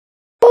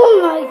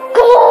my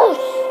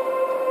gosh!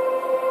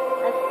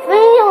 I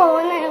failed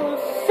and I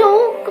was so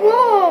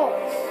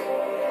close.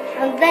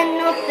 And then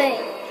nothing.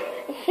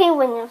 I hate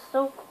when you're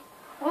so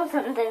close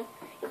and then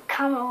your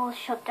camera will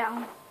shut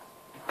down.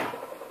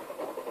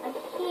 I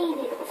hate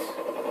it.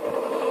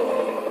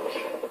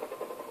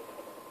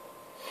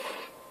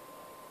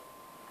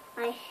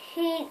 I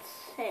hate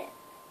it.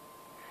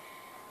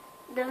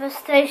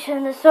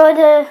 Devastation,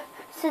 disorder,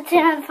 sitting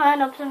and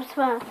find up some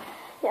smell.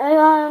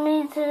 I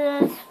need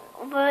to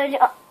avoid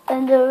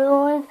and the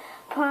ruined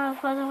plan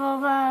for the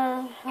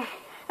mobile.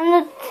 I'm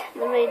not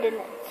reading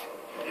it.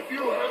 If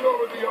you hand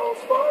over the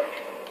allspark,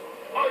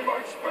 I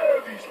might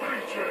spare these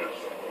creatures.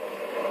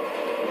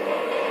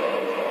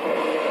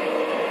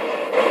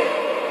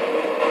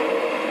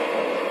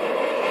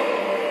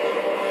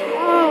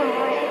 Oh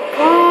my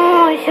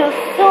gosh, you're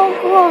so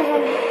close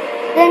and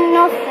then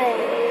nothing.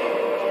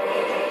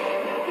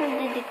 How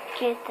did you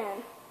get them?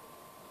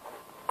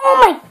 Oh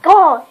my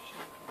gosh!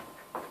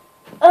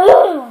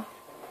 Ugh!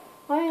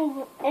 Why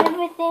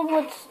everything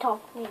would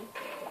stop me?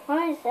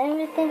 Why is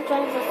everything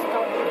trying to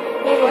stop me?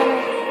 They wanna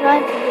try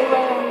to do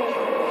what I make.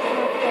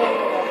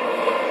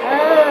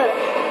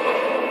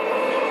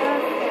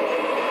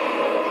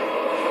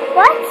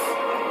 What?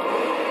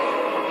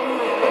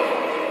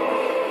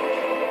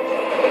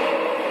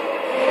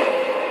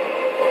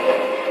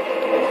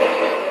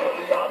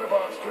 The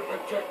Autobots to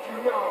protect you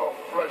now,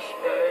 fresh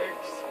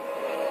eggs.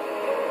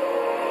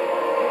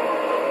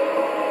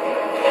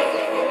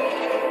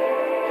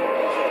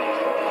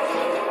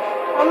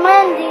 I'm in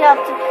the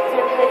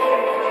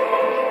observation.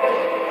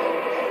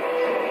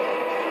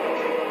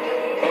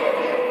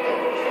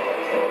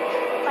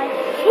 I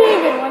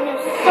hate it when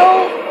you're so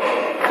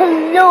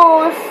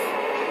close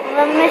to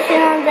the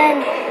mission and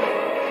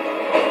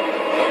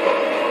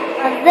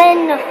then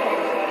nothing.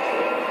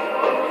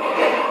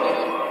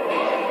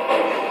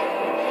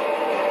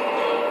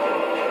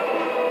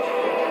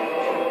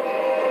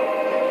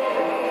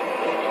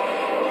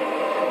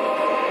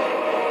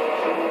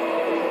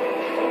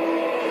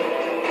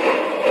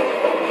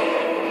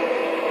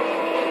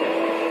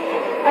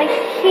 I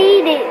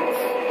hate it.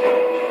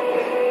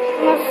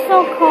 I'm so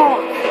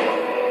cold.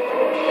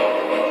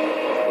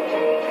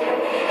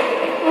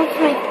 Let's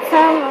make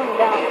time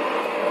down.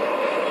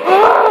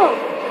 Oh!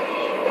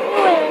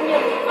 When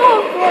you're so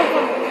close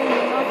to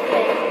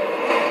nothing.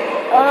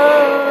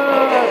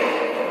 Oh!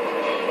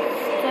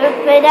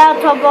 Stupid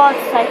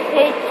Autobots, I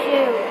hate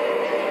you.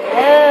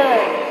 Oh!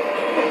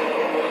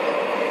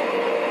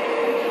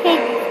 I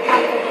hate these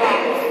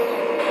Autobots.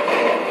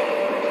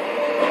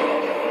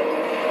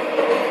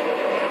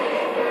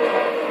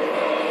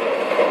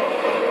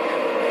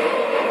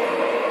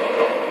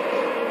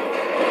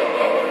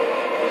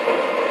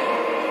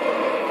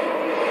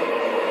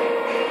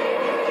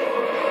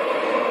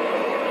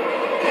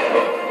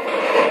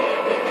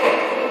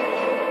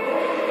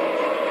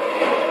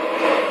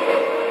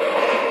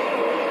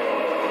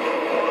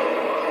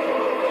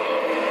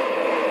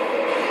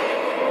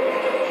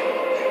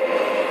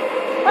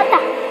 What the?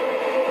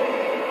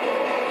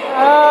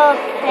 Oh,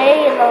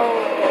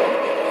 payload.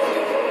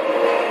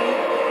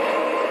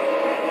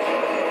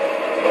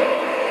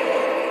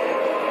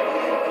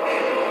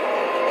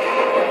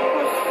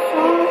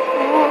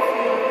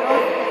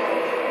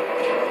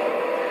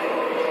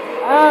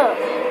 Oh.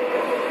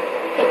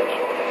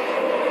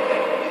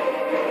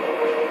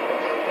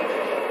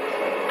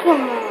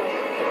 Come on.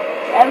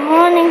 I'm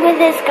running with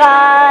this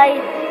guy.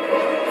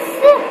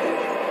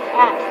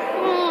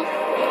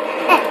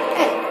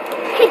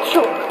 Hit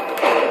you.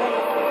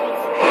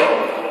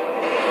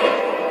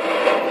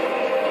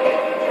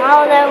 Now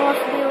there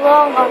must be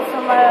long gone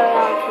somewhere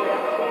around here.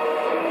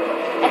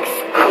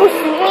 Excuse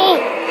me.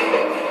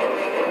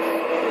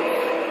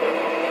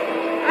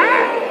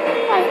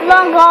 It's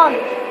long gone.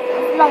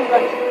 It's long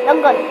gone.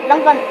 Long gone.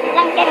 Long gone.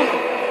 Long gone.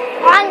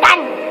 Long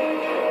gone.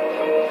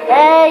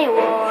 There you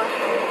are.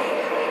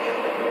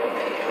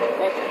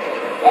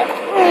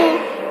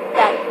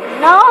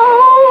 No.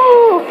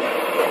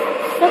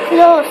 So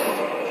close.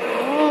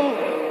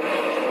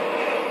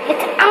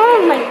 Get out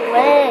of my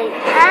way.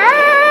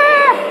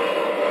 Ah!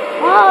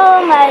 Oh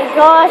my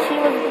gosh, he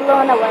was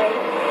blown away.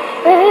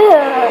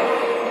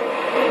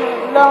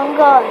 Long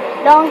gone.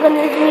 Long gone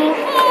is me.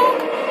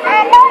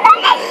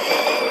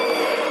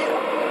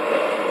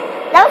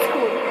 That was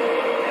cool.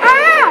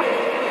 Ah!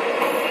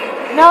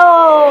 No.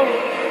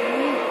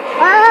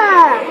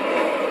 Ah!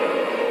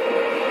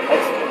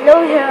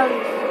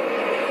 Explosions.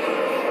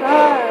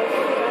 Ah.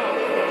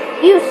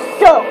 You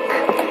suck.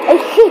 I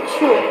hate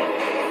you.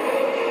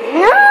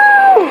 No!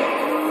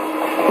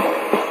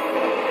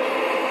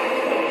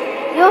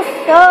 You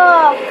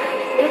suck.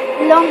 You've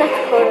blown that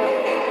photo.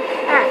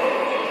 Ah.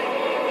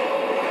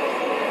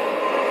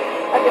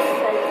 Other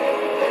side.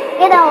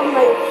 Get out of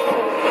my shit.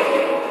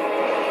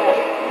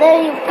 There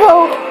you go.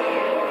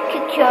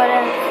 Kick your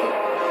ass.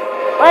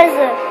 Where is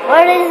it?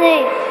 Where is he?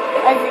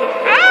 Where is he?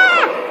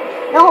 Ah!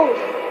 No.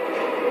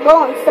 Go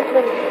on, stop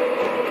with me.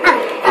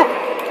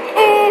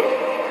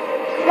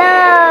 The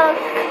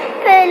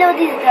payload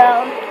is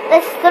down.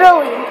 Let's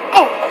throw him.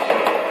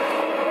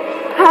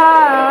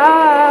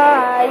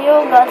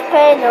 got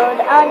payload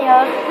on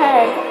your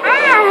head.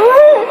 Ah!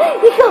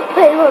 You got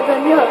payload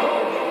on your head.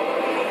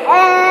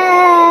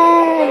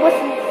 And what's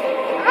this?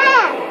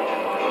 Ah!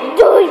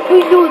 Die,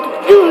 payload,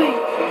 die!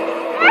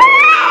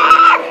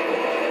 Ah!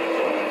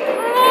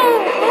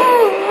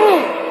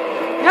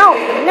 No,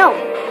 no.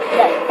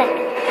 Thank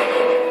you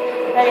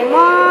very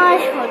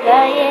much for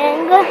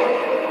dying.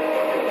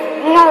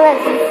 Now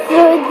let's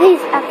destroy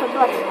these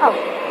Autobots. Oh.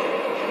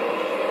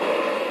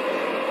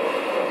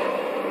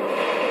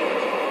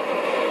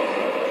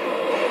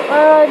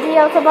 The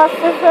Autobots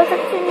are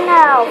protected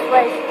now.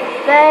 Fresh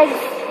bags.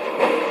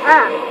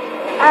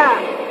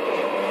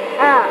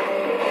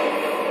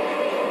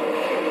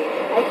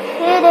 I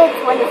hate it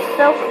when it's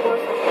so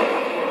close.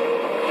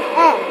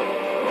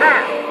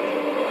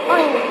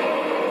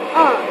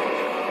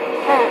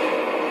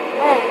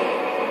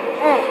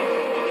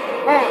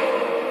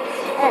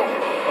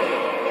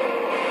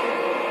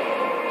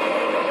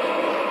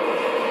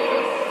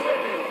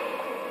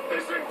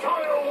 This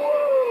entire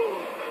world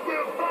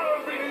will burn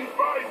beneath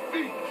my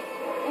feet.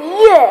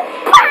 Yeah!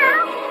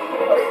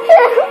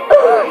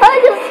 I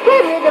just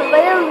came in the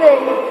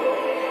building.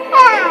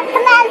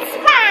 Come on,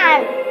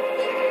 Prime!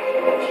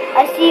 I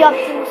see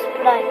Optimus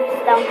Prime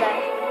down there.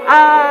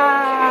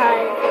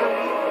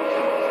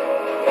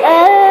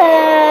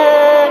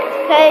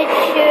 Hate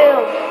you.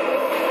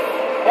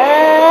 No!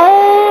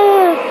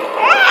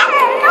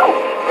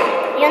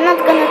 You're not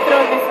gonna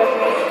throw this at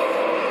me.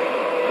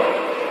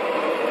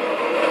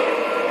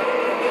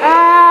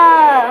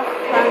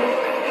 I'm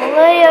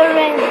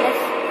clearing this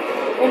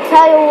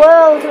entire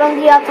world from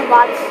the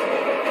Autobots.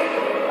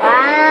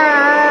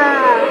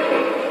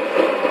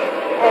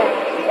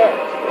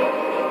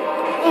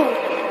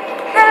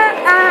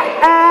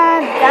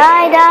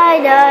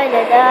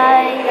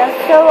 Die. You're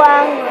so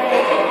angry.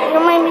 You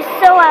made me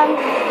so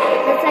angry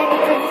that I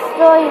need to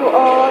destroy you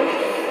all.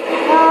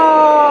 No,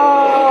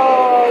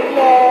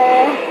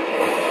 yeah.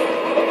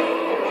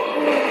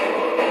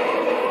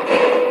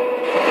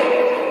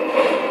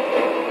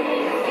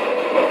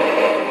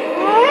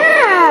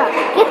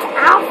 Get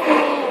off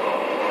me.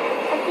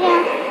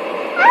 Yeah.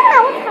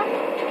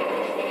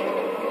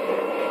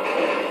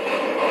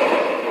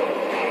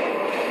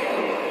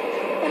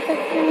 What's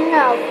happening?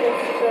 Now,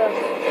 sister.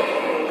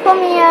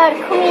 Come here,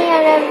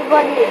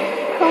 everybody.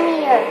 Come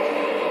here.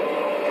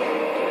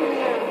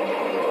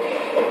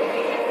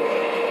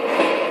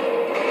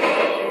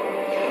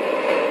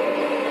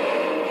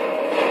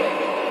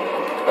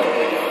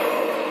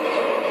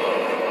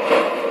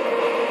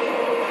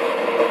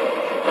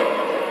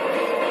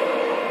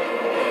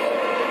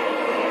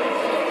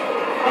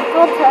 I've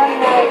got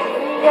an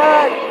idea.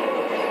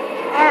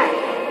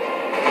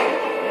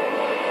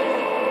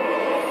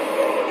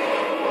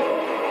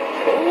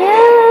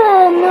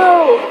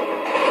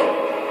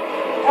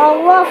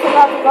 Lots of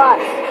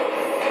Autobots.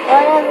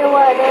 They're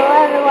everywhere.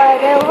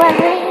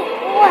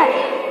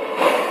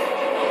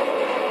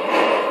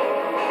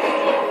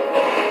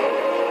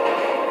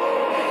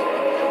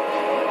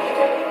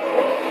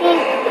 The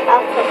pink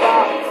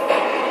Autobots.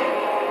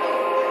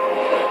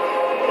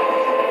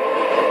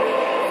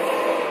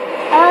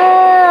 I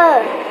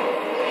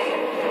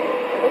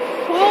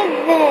hate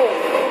this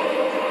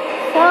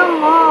so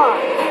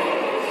much.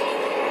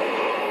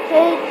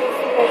 Hate this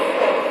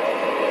picture.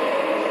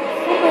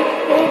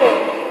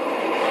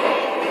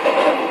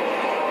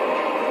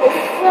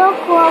 It's so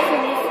close to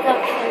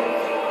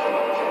destructions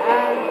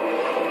and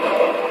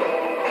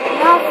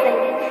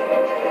nothing.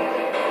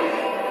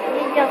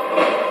 We just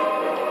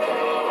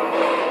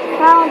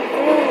can't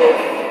do this.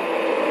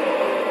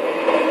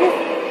 This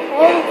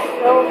hurts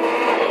so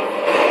much.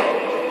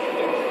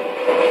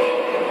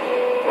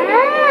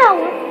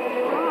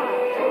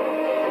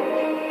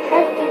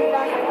 What's that?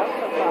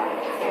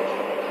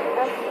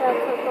 Let's do that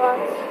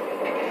Autobots.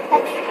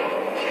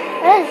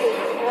 Where is it?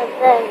 Oh,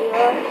 there you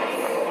are.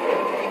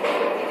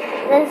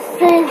 This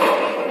is...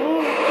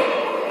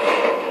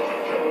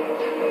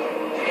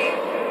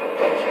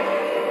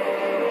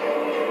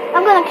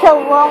 I'm gonna kill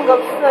Wonga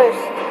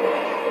first.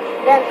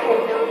 Then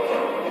Payload.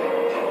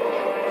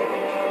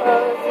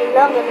 Let's see,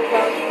 Logan is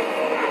out.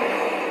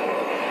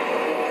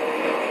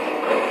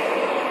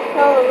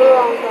 Kill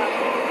Wonga.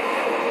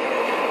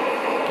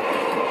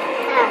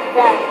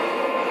 There.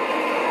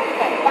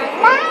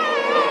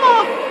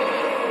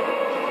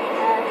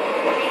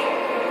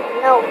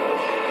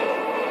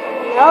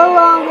 No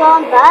longer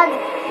on bad.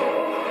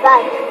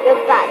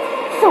 You're bad.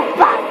 So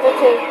bad that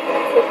you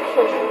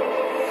kill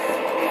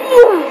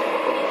you.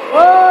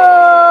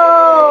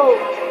 Whoa!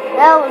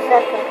 That was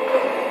epic.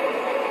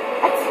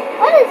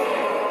 What is it?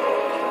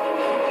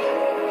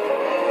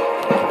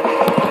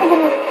 I'm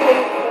gonna kill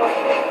you for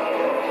it.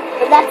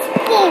 But that's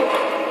ink.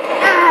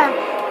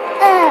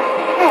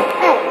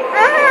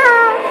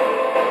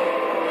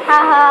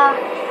 Haha.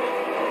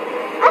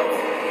 What?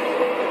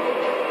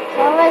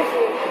 Where is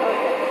it?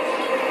 Okay.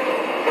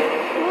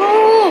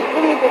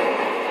 Give me this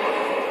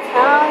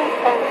tongue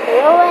and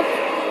throw it.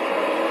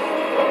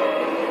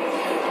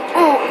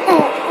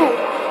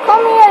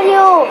 Come here,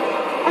 you.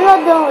 I'm not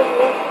done with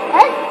you.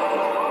 What?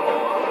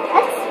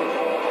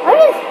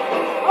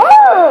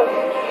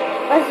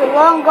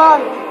 long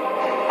gone.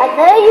 And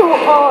there you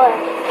are.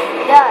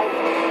 Die.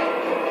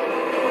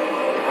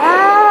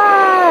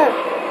 Ah!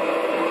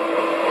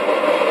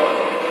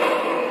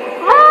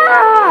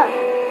 Ah!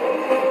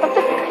 Stop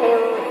it,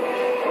 Caleb.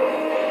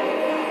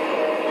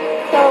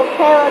 So,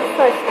 Caleb's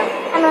first time.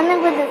 I'm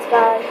running with this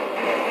guy.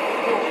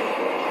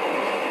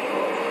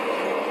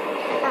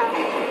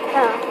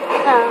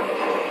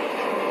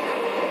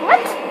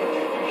 What?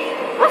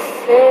 What's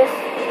this?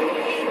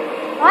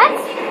 What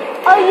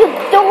are you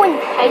doing,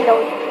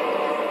 Caleb?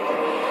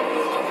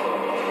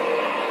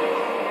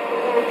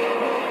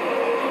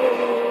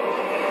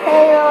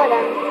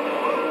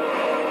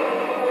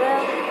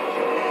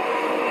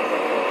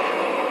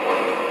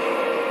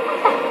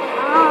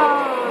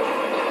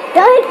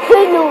 Die,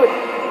 Prelude!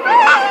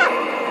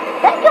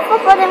 Thank you for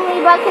putting me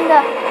back in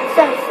the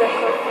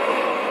semicircle.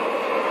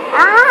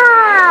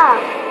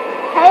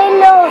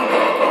 Prelude!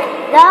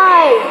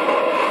 Die!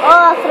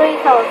 All 3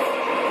 health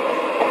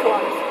at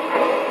once.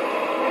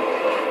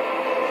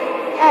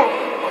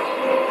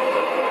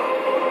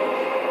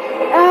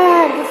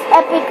 This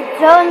epic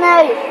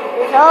journey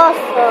is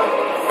awesome.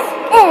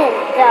 And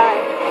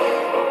die.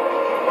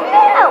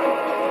 No!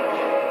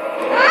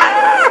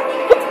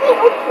 Get me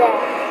up there.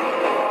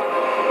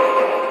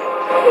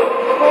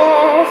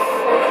 This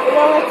and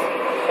throw it.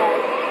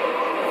 Die.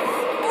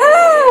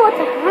 What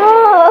the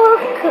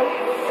heck?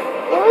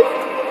 What?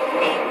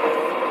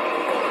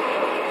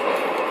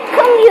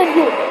 Come here,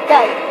 you.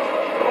 Die.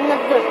 I'm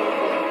not doing it.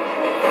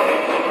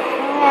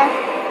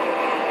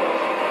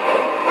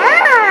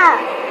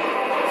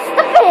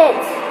 Stop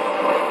it!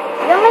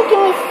 You're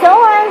making me so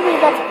angry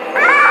that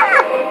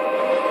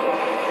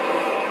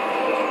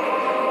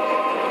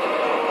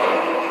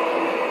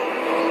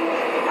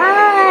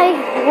I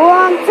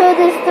want to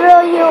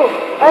destroy you.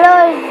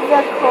 Roll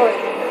the cord.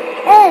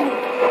 And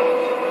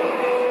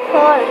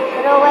cord,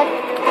 throw it.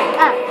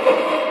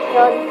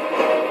 Done.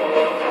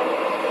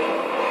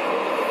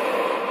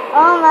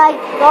 Oh my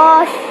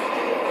gosh.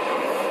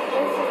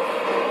 This is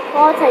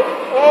what I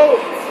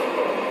hate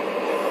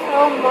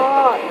so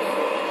much.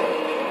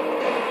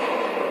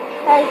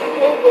 I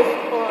hate this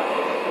part.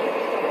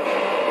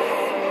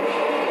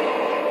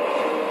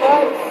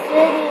 I'm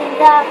sitting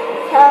that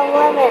time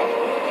limit.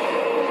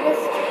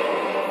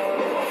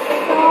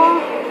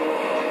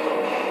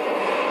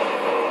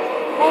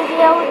 Maybe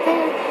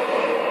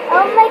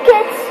I'll make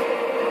it.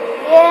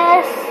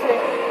 Yes,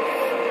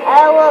 I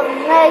will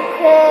make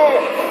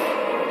it.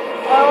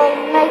 I will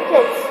make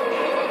it.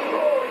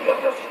 Glory of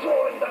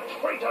destroying the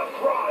traitor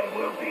prime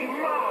will be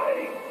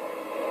mine.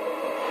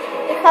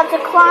 You have to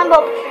climb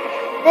up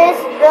this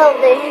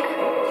building.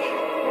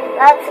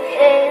 That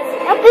is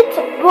a bit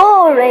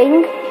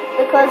boring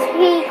because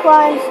he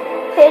climbs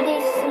pretty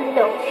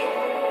slow.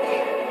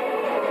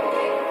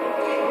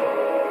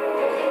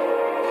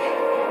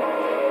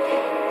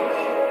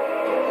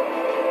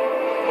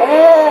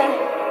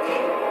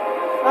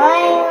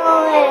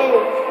 Finally!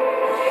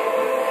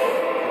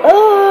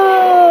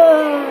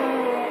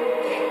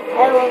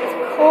 I will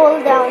cool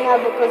down now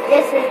because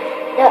this is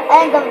the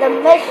end of the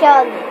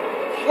mission.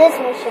 This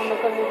mission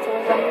because it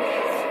was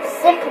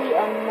simply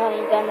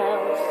annoying and I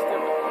will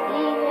stop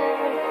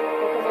here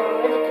because I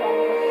already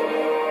climbed up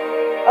here.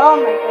 Oh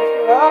my gosh,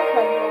 look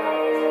at that.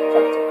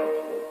 Just to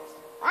complete.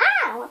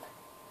 What?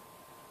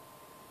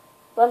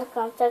 Bonus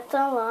contact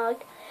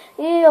unlocked.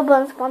 Your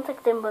bonus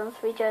contact and bonus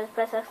features.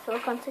 Press X to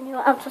continue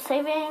auto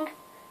saving.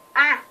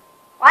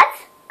 What?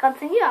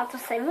 Continue auto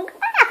saving?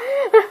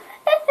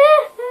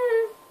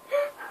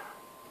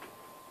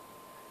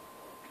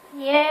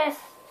 Yes.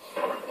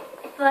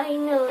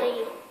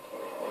 Finally.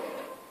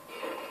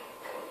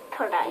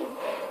 Prime.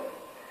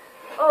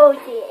 Oh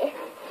yeah.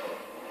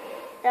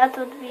 That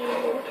would be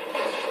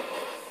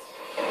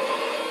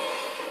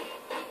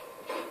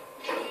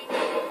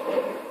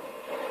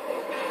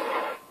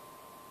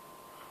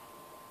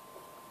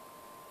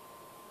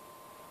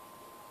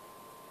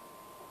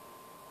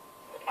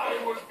I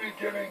was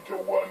beginning to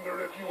wonder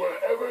if you were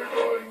ever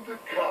going to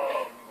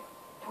come,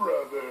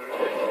 brother.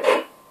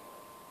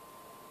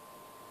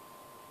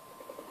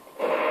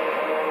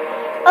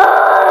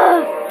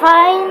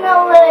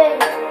 Finally!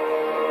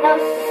 That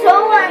was so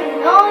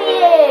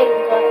annoying!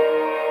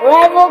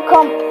 Level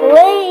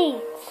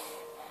complete!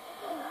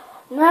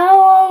 Now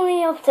only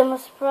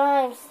Optimus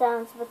Prime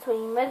stands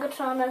between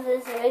Megatron and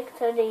his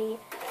victory.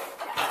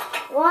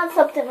 Once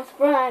Optimus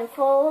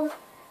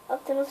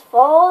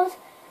falls,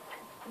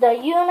 the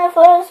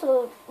universe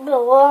will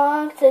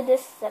belong to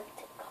Decepticons.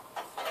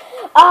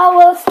 I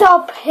will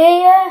stop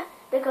here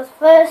because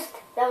first,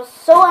 that was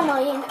so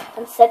annoying,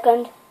 and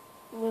second,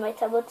 my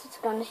tablet is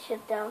gonna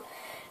shut down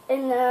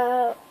in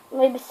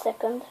maybe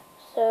second.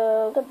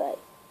 So goodbye.